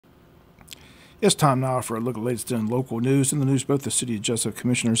It's time now for a look at the latest in local news. In the news, both the City of Jesup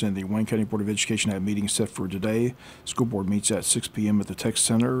Commissioners and the Wayne County Board of Education have meetings set for today. School board meets at 6 p.m. at the Tech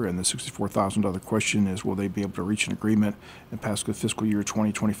Center, and the $64,000 question is, will they be able to reach an agreement and pass the fiscal year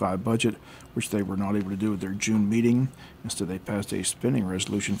 2025 budget, which they were not able to do at their June meeting. Instead, they passed a spending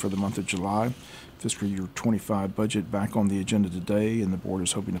resolution for the month of July. Fiscal year 25 budget back on the agenda today, and the board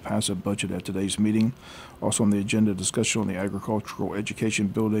is hoping to pass a budget at today's meeting. Also on the agenda, discussion on the agricultural education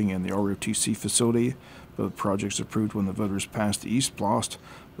building and the ROTC facility. Both projects approved when the voters passed the East Blast,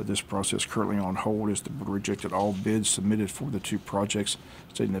 but this process currently on hold as the board rejected all bids submitted for the two projects,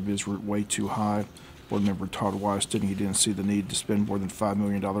 stating the bids were way too high. Board member Todd Wise stating he didn't see the need to spend more than $5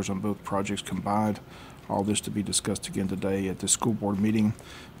 million on both projects combined. All this to be discussed again today at the school board meeting.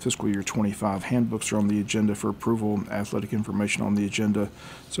 Fiscal year 25 handbooks are on the agenda for approval, athletic information on the agenda,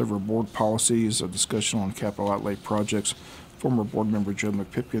 several board policies, a discussion on capital outlay projects. Former board member Joe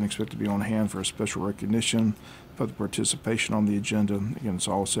McPipkin expected to be on hand for a special recognition. Public participation on the agenda. Again, it's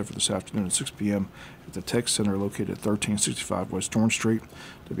all set for this afternoon at 6 p.m. at the Tech Center located at 1365 West Orange Street.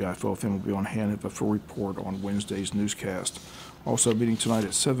 WIFO FM will be on hand at a full report on Wednesday's newscast. Also meeting tonight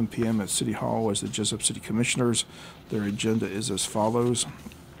at 7 p.m. at City Hall as the Jesup City Commissioners. Their agenda is as follows.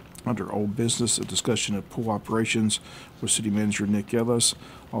 Under old business, a discussion of pool operations with City Manager Nick Ellis.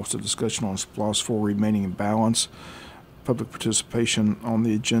 Also discussion on SPLOST 4 remaining in balance. Public participation on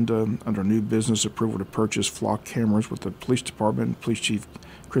the agenda. Under new business, approval to purchase flock cameras with the Police Department. Police Chief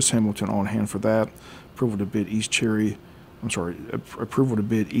Chris Hamilton on hand for that. Approval to bid approval to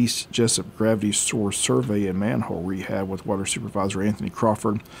bid East Jesup Gravity Source Survey and Manhole Rehab with Water Supervisor Anthony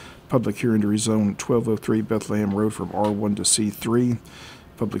Crawford. Public hearing to rezone 1203 Bethlehem Road from R1 to C3.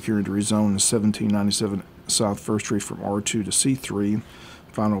 Public hearing to rezone 1797 South First Street from R2 to C3.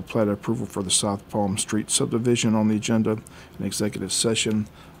 Final plat approval for the South Palm Street subdivision on the agenda. An executive session.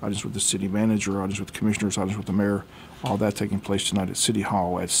 Items with the city manager, items with the commissioners, items with the mayor. All that taking place tonight at City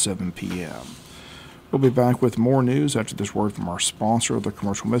Hall at 7 p.m. We'll be back with more news after this word from our sponsor of the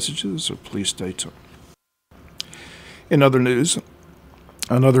commercial messages, so please stay tuned. In other news,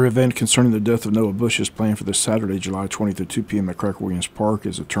 another event concerning the death of Noah Bush is planned for this Saturday, July 20th at 2 p.m. at Cracker Williams Park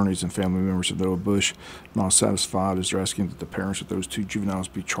as attorneys and family members of Noah Bush not satisfied as they're asking that the parents of those two juveniles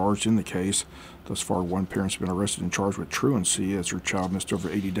be charged in the case. Thus far, one parent has been arrested and charged with truancy as her child missed over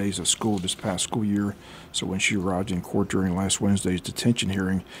 80 days of school this past school year. So when she arrived in court during last Wednesday's detention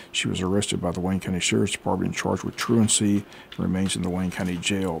hearing, she was arrested by the Wayne County Sheriff's Department and charged with truancy and remains in the Wayne County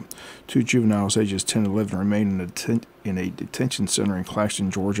Jail. Two juveniles ages 10 and 11 remain in a detention center in Claxton,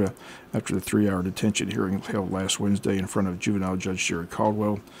 Georgia, after the 3-hour detention hearing held last Wednesday in front of juvenile judge Jerry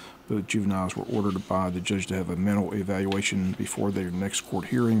Caldwell. Both juveniles were ordered by the judge to have a mental evaluation before their next court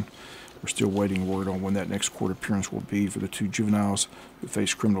hearing. We're still waiting word on when that next court appearance will be for the two juveniles who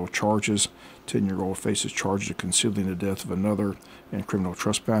face criminal charges. 10-year-old faces charges of concealing the death of another and criminal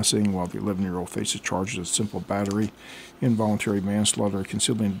trespassing, while the 11-year-old faces charges of simple battery, involuntary manslaughter,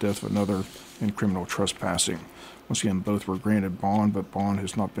 concealing the death of another, and criminal trespassing. Once again, both were granted bond, but bond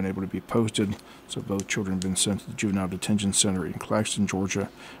has not been able to be posted, so both children have been sent to the Juvenile Detention Center in Claxton, Georgia.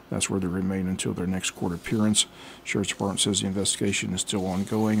 That's where they remain until their next court appearance. Sheriff's Department says the investigation is still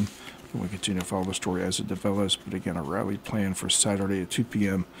ongoing. We continue to follow the story as it develops, but again, a rally planned for Saturday at 2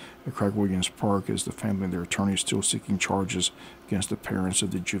 p.m. at Craig Williams Park as the family and their attorney is still seeking charges against the parents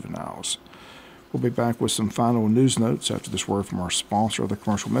of the juveniles. We'll be back with some final news notes after this word from our sponsor of the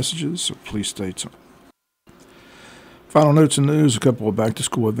commercial messages, so please stay tuned. Final notes and news, a couple of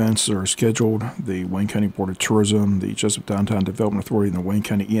back-to-school events are scheduled. The Wayne County Board of Tourism, the Jesup Downtown Development Authority, and the Wayne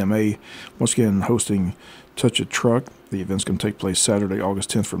County EMA, once again hosting Touch a Truck. The event's going to take place Saturday, August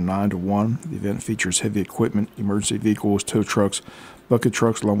 10th from 9 to 1. The event features heavy equipment, emergency vehicles, tow trucks, bucket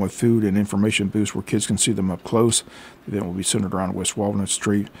trucks, along with food and information booths where kids can see them up close. The event will be centered around West Walnut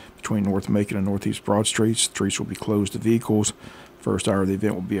Street between North Macon and Northeast Broad Streets. Streets will be closed to vehicles. First hour of the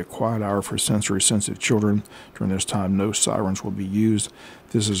event will be a quiet hour for sensory-sensitive children. During this time, no sirens will be used.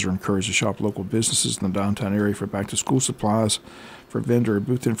 Visitors are encouraged to shop local businesses in the downtown area for back-to-school supplies. For vendor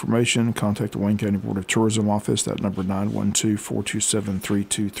booth information, contact the Wayne County Board of Tourism office, that number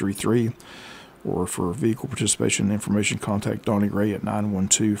 912-427-3233. Or for vehicle participation information, contact Donnie Ray at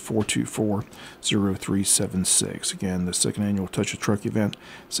 912-424-0376. Again, the second annual Touch a Truck event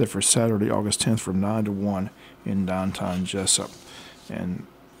set for Saturday, August 10th from 9 to 1 in downtown Jesup. And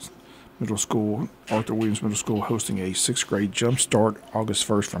middle school, Arthur Williams Middle School, hosting a 6th grade jump start August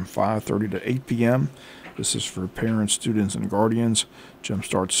 1st from 5:30 to 8 p.m. This is for parents, students, and guardians. Jump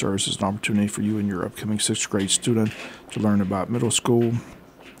Start serves as an opportunity for you and your upcoming 6th grade student to learn about middle school.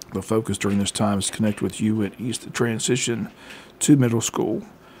 The focus during this time is to connect with you and ease the transition to middle school.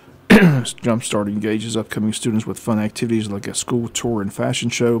 Jumpstart engages upcoming students with fun activities like a school tour and fashion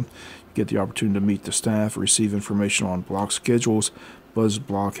show. You get the opportunity to meet the staff, receive information on block schedules, buzz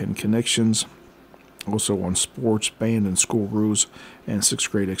block and connections, also on sports, band, and school rules, and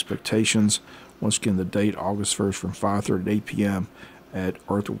sixth grade expectations. Once again, the date, August 1st from 5:30 to 8 p.m. at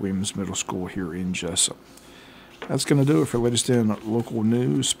Arthur Williams Middle School here in Jesup. That's going to do it for latest in local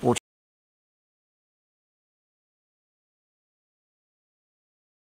news, sports,